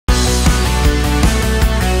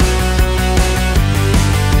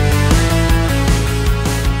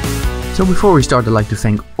So before we start, I'd like to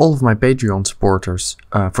thank all of my Patreon supporters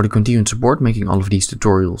for the continued support making all of these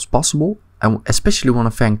tutorials possible. I especially want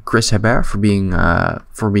to thank Chris Hebert for being a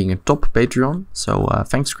top Patreon. So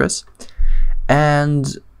thanks, Chris.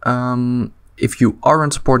 And if you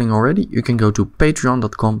aren't supporting already, you can go to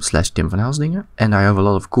patreon.com/TimVanHelsdingen, and I have a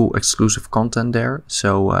lot of cool exclusive content there.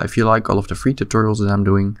 So if you like all of the free tutorials that I'm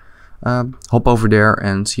doing, hop over there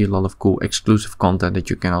and see a lot of cool exclusive content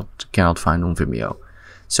that you cannot find on Vimeo.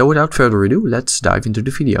 So without further ado, let's dive into the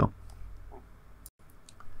video.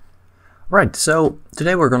 Right, so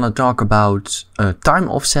today we're going to talk about time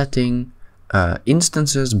offsetting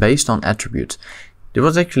instances based on attributes. There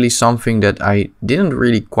was actually something that I didn't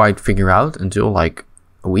really quite figure out until like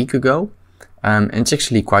a week ago. And it's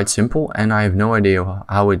actually quite simple, and I have no idea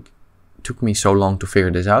how it took me so long to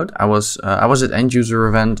figure this out. I was at end user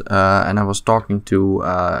event and I was talking to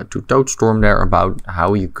Toadstorm there about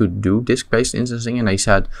how you could do disk-based instancing, and they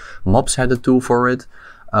said Mobs had a tool for it.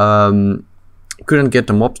 Couldn't get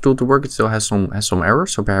the Mobs tool to work. It still has some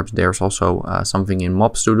errors, so perhaps there's also something in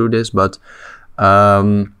Mobs to do this, but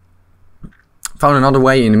found another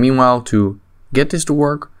way in the meanwhile to get this to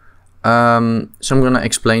work. So I'm gonna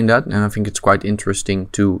explain that, and I think it's quite interesting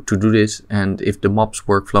to do this. And if the Mobs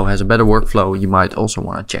workflow has a better workflow, you might also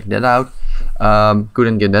want to check that out.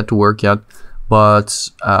 Couldn't get that to work yet, but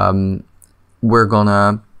we're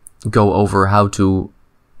gonna go over how to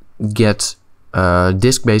get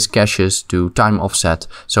disk-based caches to time offset.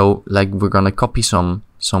 So like we're gonna copy some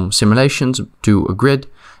simulations to a grid,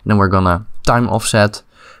 and then we're gonna time offset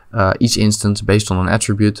each instance based on an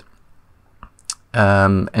attribute.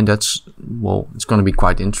 And that's, well, it's going to be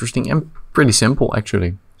quite interesting and pretty simple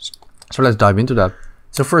actually. So let's dive into that.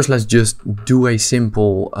 So first let's just do a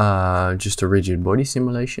simple just a rigid body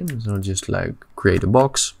simulation. So just like create a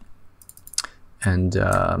box and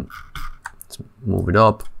let's move it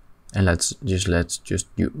up, and let's just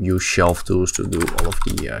use shelf tools to do all of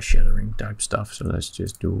the shattering type stuff. So let's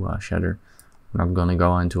just do shatter. I'm not gonna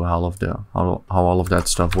go into how all of that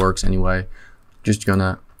stuff works anyway. Just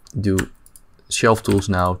gonna do shelf tools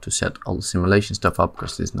now to set all the simulation stuff up,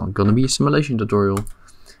 because this is not going to be a simulation tutorial.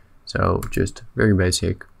 So just very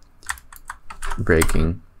basic,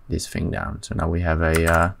 breaking this thing down. So now we have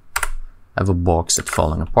a box that's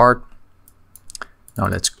falling apart. Now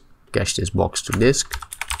let's cache this box to disk.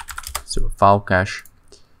 So a file cache.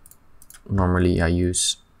 Normally I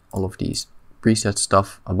use all of these preset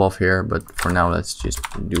stuff above here, but for now let's just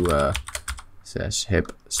do a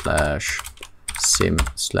 /hip/sim/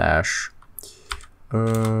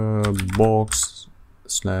 box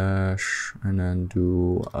 / and then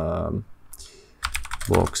do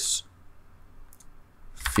box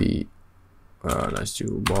fee. Let's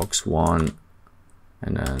do box1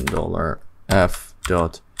 and then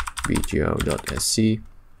 $f.bgo.sc.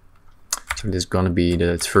 So this is gonna be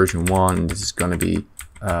that's version 1. This is gonna be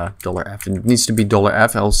 $f. It needs to be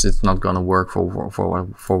 $f, else it's not gonna work for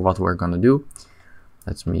what we're gonna do.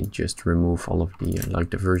 Let me just remove all of the like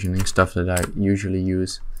the versioning stuff that I usually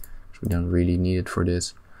use, so we don't really need it for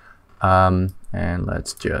this. And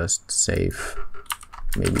let's just save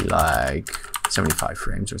maybe like 75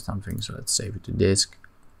 frames or something. So let's save it to disk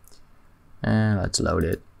and let's load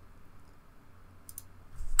it.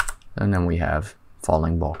 And then we have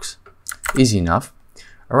falling box. Easy enough.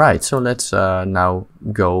 All right, so let's now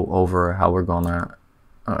go over how we're gonna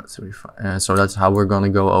so that's how we're gonna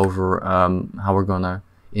go over how we're gonna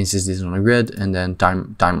instance this on a grid and then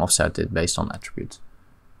time offset it based on attributes.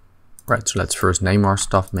 Right, so let's first name our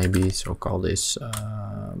stuff maybe. So call this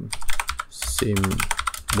sim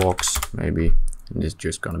box maybe, and this is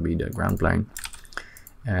just gonna be the ground plane.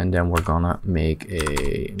 And then we're gonna make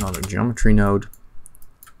another geometry node,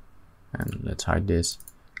 and let's hide this.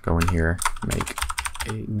 Go in here, make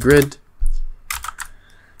a grid.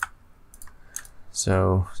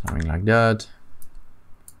 So something like that.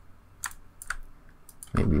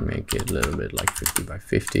 Maybe make it a little bit like 50 by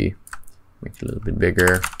 50. Make it a little bit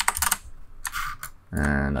bigger.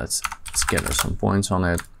 And let's scatter some points on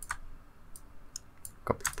it.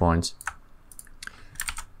 Copy points.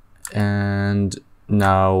 And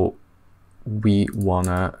now we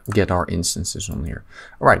wanna get our instances on here.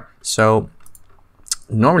 All right, so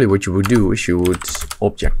normally what you would do is you would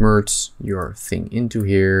object merge your thing into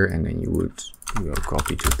here, and then you would go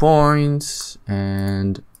copy 2 points,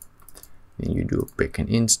 and then you do pick an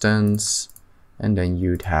instance, and then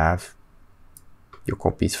you'd have your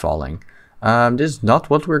copies falling. This is not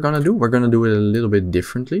what we're gonna do. We're gonna do it a little bit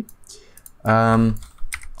differently.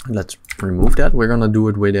 Let's remove that. We're gonna do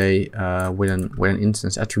it with an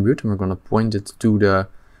instance attribute, and we're gonna point it to the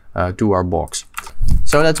to our box.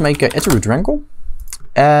 So let's make an attribute wrangle.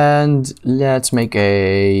 And let's make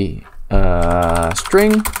a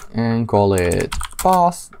string and call it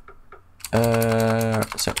path.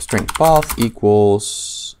 So string path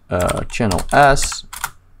equals channel s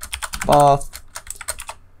path,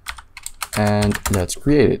 and let's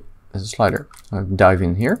create it as a slider. I'll dive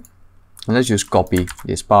in here and let's just copy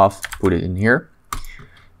this path, put it in here.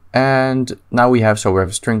 And now we have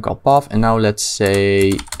a string called path, and now let's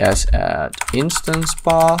say s at instance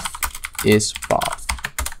path is path.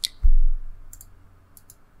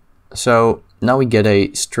 So now we get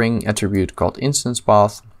a string attribute called instance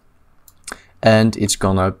path, and it's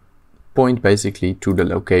gonna point basically to the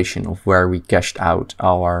location of where we cached out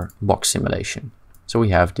our box simulation. So we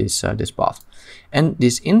have this this path, and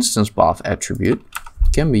this instance path attribute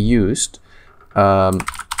can be used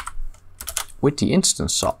with the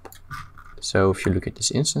instance sub. So if you look at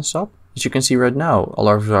this instance sub, as you can see right now, all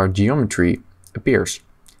of our geometry appears.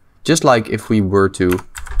 Just like if we were to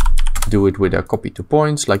do it with a copy to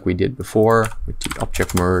points like we did before with the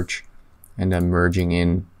object merge and then merging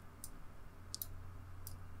in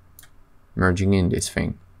this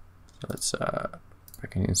thing. So let's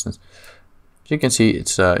back an instance. So you can see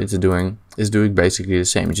it's doing basically the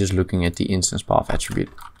same. It's just looking at the instance path attribute.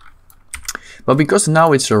 But because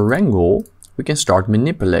now it's a wrangle, we can start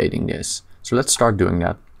manipulating this. So let's start doing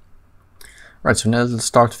that. Right, so now let's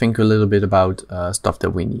start thinking a little bit about stuff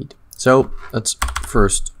that we need. So let's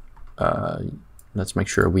first let's make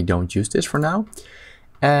sure we don't use this for now.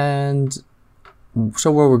 And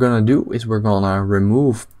so what we're gonna do is we're gonna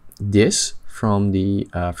remove this from the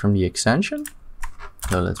extension.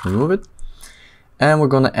 So let's remove it, and we're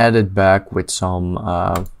gonna add it back with some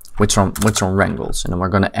wrangles, and then we're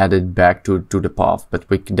gonna add it back to the path. But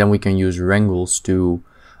then we can use wrangles to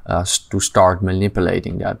start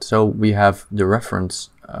manipulating that. So we have the reference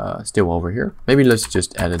still over here. Maybe let's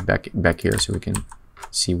just add it back here so we can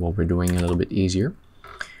see what we're doing a little bit easier.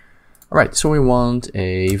 All right, so we want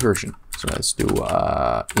a version. So let's do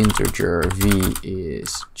integer v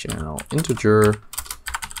is channel integer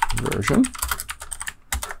version.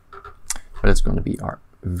 So that's going to be our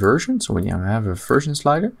version. So we now have a version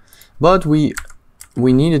slider, but we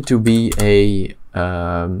need it to be a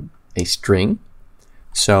string.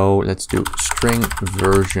 So let's do string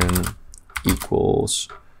version equals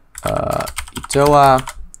itoa.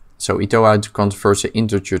 So itoa converts an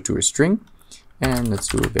integer to a string, and let's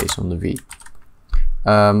do it based on the v.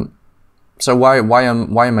 So why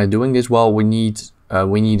am I doing this? Well, we need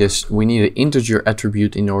an integer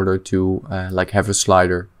attribute in order to like have a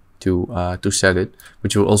slider to set it,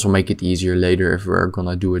 which will also make it easier later if we're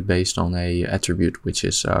gonna do it based on a attribute which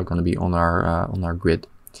is gonna be on our grid.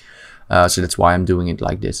 So that's why I'm doing it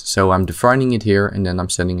like this. So I'm defining it here, and then I'm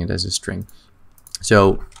setting it as a string.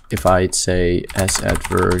 So if I'd say s at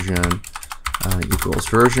version equals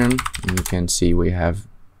version, and you can see we have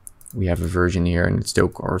a version here, and it still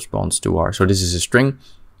corresponds to our, so this is a string,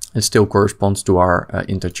 it still corresponds to our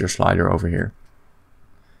integer slider over here.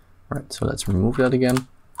 All right, so let's remove that again.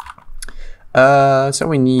 So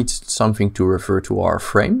we need something to refer to our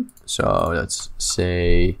frame. So let's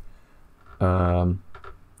say,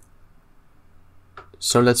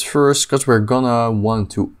 so let's first, because we're gonna want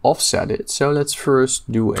to offset it, so let's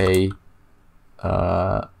first do a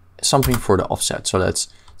something for the offset. So let's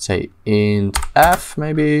say int f,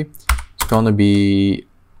 maybe it's gonna be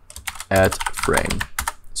at frame.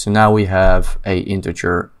 So now we have a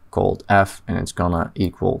integer called f, and it's gonna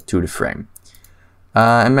equal to the frame.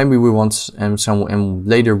 And maybe we want and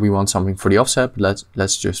later we want something for the offset, but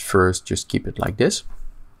let's just first keep it like this.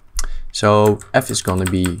 So f is gonna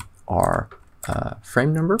be our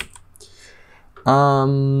frame number,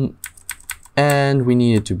 and we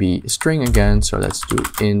need it to be a string again. So let's do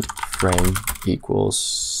int frame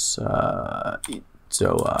equals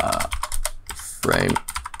frame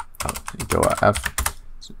f.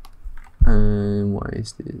 And why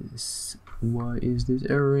is this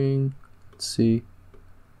erroring? Let's see.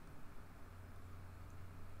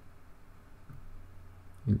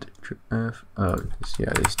 Integer f. Oh, this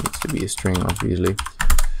needs to be a string, obviously.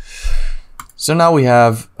 So now we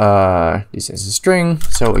have this as a string.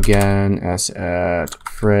 So again, s at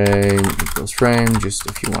frame equals frame. Just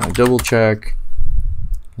if you want to double check,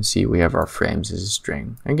 you can see we have our frames as a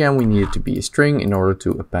string. Again, we need it to be a string in order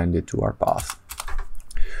to append it to our path.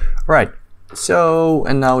 All right. So,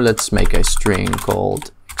 and now let's make a string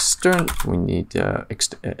called extend. We need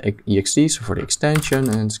ext, so for the extension,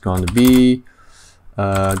 and it's going to be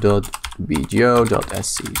 .bgo.sc.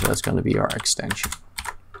 So that's going to be our extension.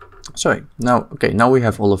 So now, okay, now we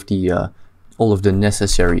have all of the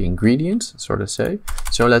necessary ingredients, so to say.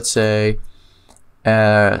 So let's say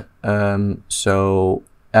So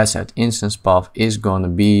asset instance path is going to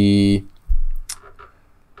be,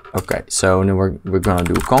 okay, so now we're going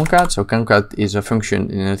to do concat. So concat is a function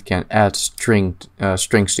and it can add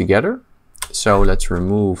strings together. So let's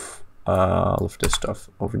remove all of this stuff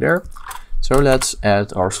over there. So let's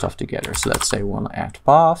add our stuff together. So let's say we want to add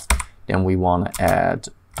path, then we want to add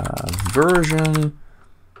version,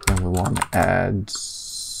 then we want to add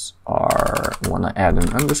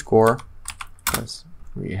an underscore.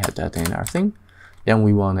 We had that in our thing. Then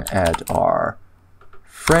we want to add our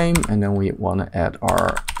frame, and then we want to add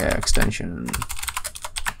our extension.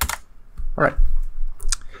 All right.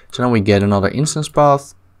 So now we get another instance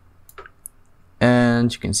path,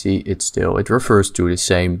 and you can see it refers to the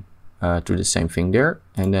same thing there.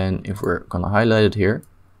 And then if we're gonna highlight it here,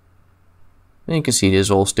 then you can see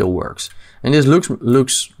this all still works. And this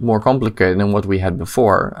looks more complicated than what we had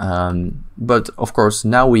before. But of course,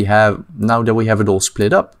 now that we have it all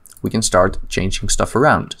split up, we can start changing stuff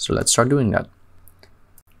around. So let's start doing that.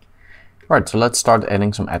 All right, so let's start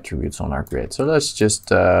adding some attributes on our grid. So let's just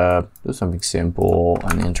do something simple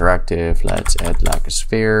and interactive. Let's add like a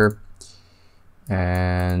sphere,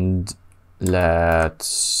 and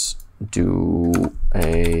let's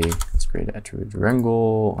create an attribute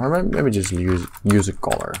wrangle, or maybe just use a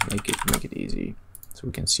color, make it easy so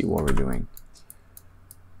we can see what we're doing.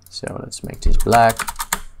 So let's make this black,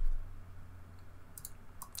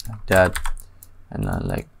 like that, and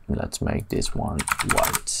then let's make this one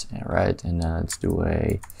white. All right, and then let's do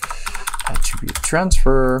a attribute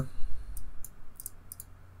transfer,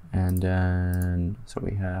 and then so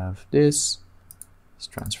we have this. Let's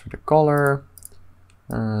transfer the color.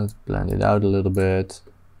 Let's blend it out a little bit,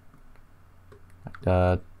 like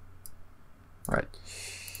that. Right.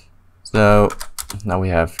 So now we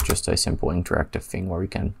have just a simple interactive thing where we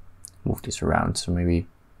can move this around. So maybe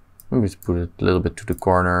just put it a little bit to the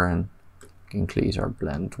corner and increase our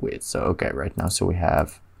blend width. So okay, right now, so we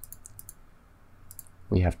have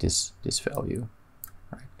this value,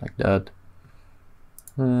 right, like that.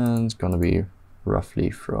 And it's gonna be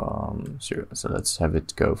roughly from 0. So let's have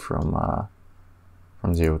it go from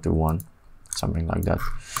 0 to 1, something like that.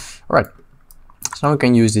 All right. So now we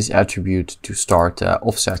can use this attribute to start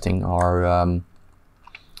offsetting our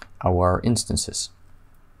instances.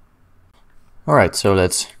 All right. So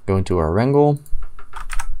let's go into our wrangle,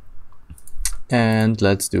 and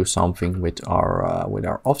let's do something with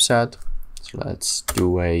our offset. So let's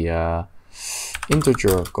do a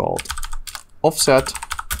integer called offset,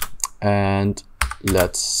 and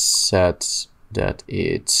let's set that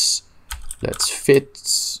let's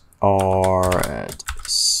fit r at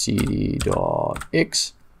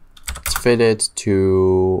cd.x. Let's fit it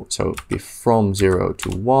to, so be from 0 to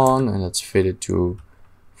 1, and let's fit it to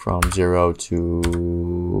from 0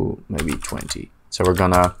 to maybe 20. So we're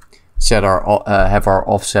gonna set our have our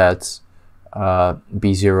offset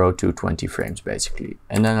be 0 to 20 frames basically,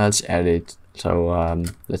 and then let's add it. So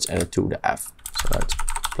let's add it to the f. So that's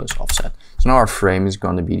plus offset. So now our frame is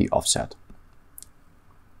going to be the offset.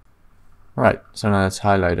 All right, so now let's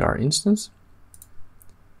highlight our instance.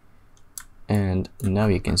 And now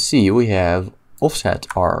you can see we have offset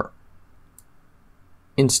our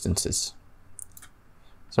instances.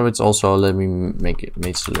 So it's also, let me make it a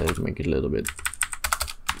little bit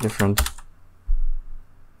different.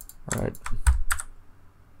 All right.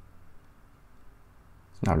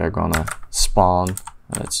 Now they're gonna spawn.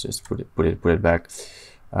 Let's just put it back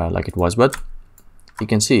like it was, but you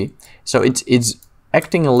can see. So it's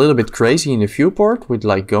acting a little bit crazy in the viewport with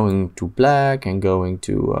like going to black and going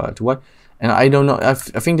to white. And I don't know. I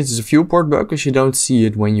think this is a viewport bug because you don't see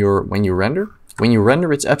it when you render. When you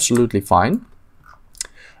render, it's absolutely fine.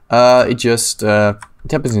 It just it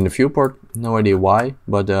happens in the viewport. No idea why,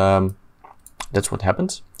 but that's what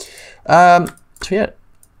happens. So yeah,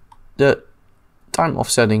 the time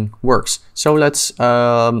offsetting works. So let's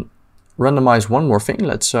randomize one more thing.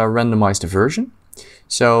 Let's randomize the version.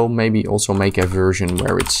 So maybe also make a version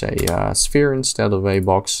where it's a sphere instead of a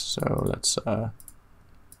box. So let's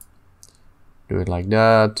do it like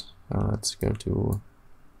that. Let's go to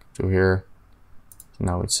here. So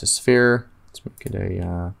now it's a sphere. Let's make it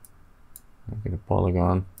a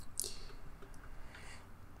polygon.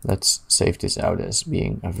 Let's save this out as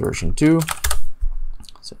being a version 2.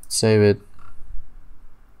 So let's save it.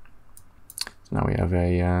 So now we have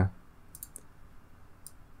a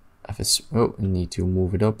oh, I need to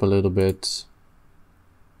move it up a little bit.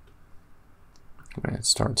 When it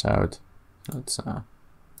starts out, let's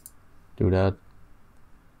do that.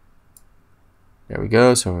 There we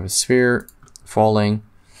go. So we have a sphere falling.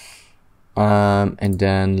 And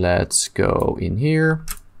then let's go in here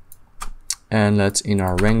And let's in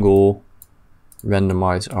our wrangle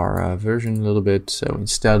randomize our version a little bit. So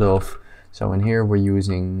instead of, so in here we're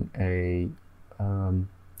using a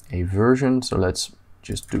version. So let's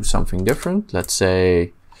just do something different. Let's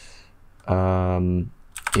say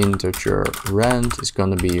integer rand is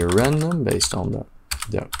going to be random based on the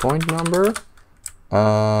point number.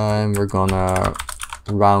 And we're gonna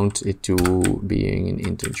round it to being an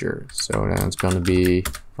integer. So then it's gonna be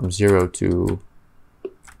from 0 to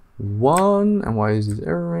 1. And why is it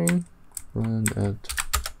erroring? Rand at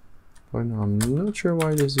point. I'm not sure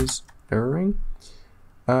why this is erroring.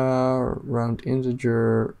 Round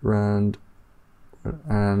integer rand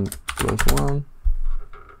and plus 1.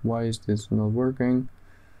 Why is this not working?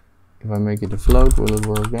 If I make it a float, will it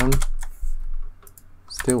work again?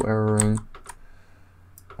 Still erroring.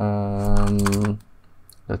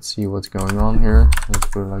 Let's see what's going on here. Let's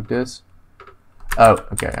put it like this. Oh,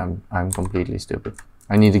 okay, I'm completely stupid.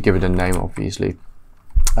 I need to give it a name, obviously.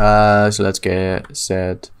 So let's get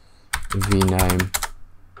set vname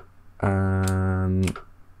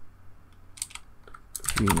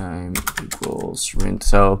vname equals rent.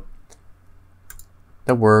 So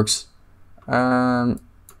that works.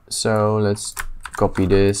 So let's copy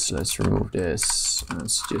this, let's remove this,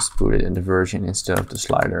 let's just put it in the version instead of the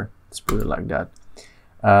slider. Let's put it like that.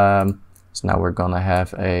 So now we're gonna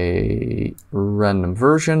have a random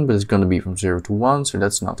version, but it's gonna be from 0 to 1, so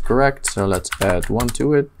that's not correct. So let's add 1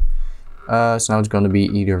 to it. So now it's gonna be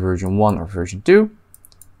either version 1 or version 2.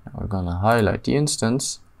 Now we're gonna highlight the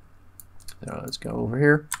instance. So let's go over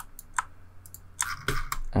here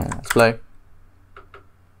and let's play.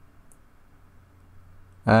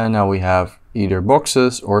 And now we have either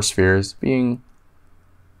boxes or spheres being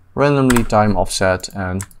randomly time offset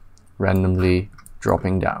and randomly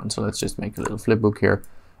dropping down. So let's just make a little flipbook here.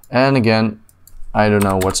 And again, I don't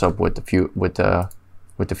know what's up with the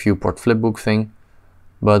viewport flipbook thing,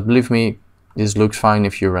 but believe me, this looks fine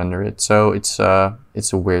if you render it. So it's a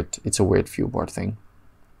weird viewport thing.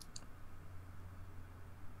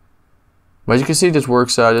 But you can see this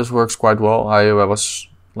works quite well.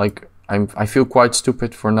 I feel quite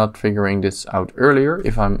stupid for not figuring this out earlier.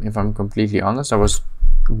 If I'm completely honest, I was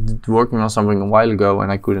working on something a while ago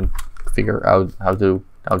and I couldn't figure out how to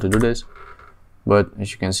do this. But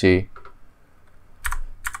as you can see,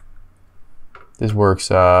 this works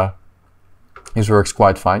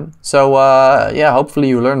quite fine. So yeah, hopefully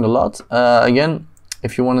you learned a lot. Again,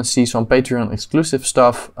 if you want to see some Patreon exclusive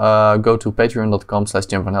stuff, go to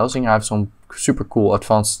patreon.com/JimVanHelsing. I have some super cool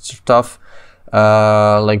advanced stuff.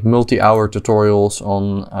 Like multi-hour tutorials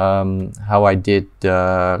on how I did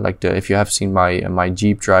if you have seen my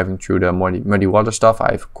Jeep driving through the muddy water stuff,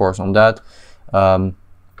 I have a course on that. A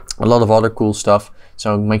lot of other cool stuff.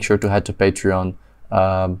 So make sure to head to Patreon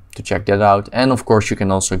to check that out. And of course, you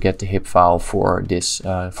can also get the HIP file for this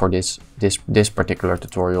particular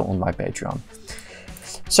tutorial on my Patreon.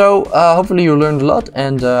 So hopefully you learned a lot,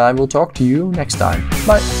 and I will talk to you next time.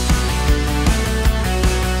 Bye.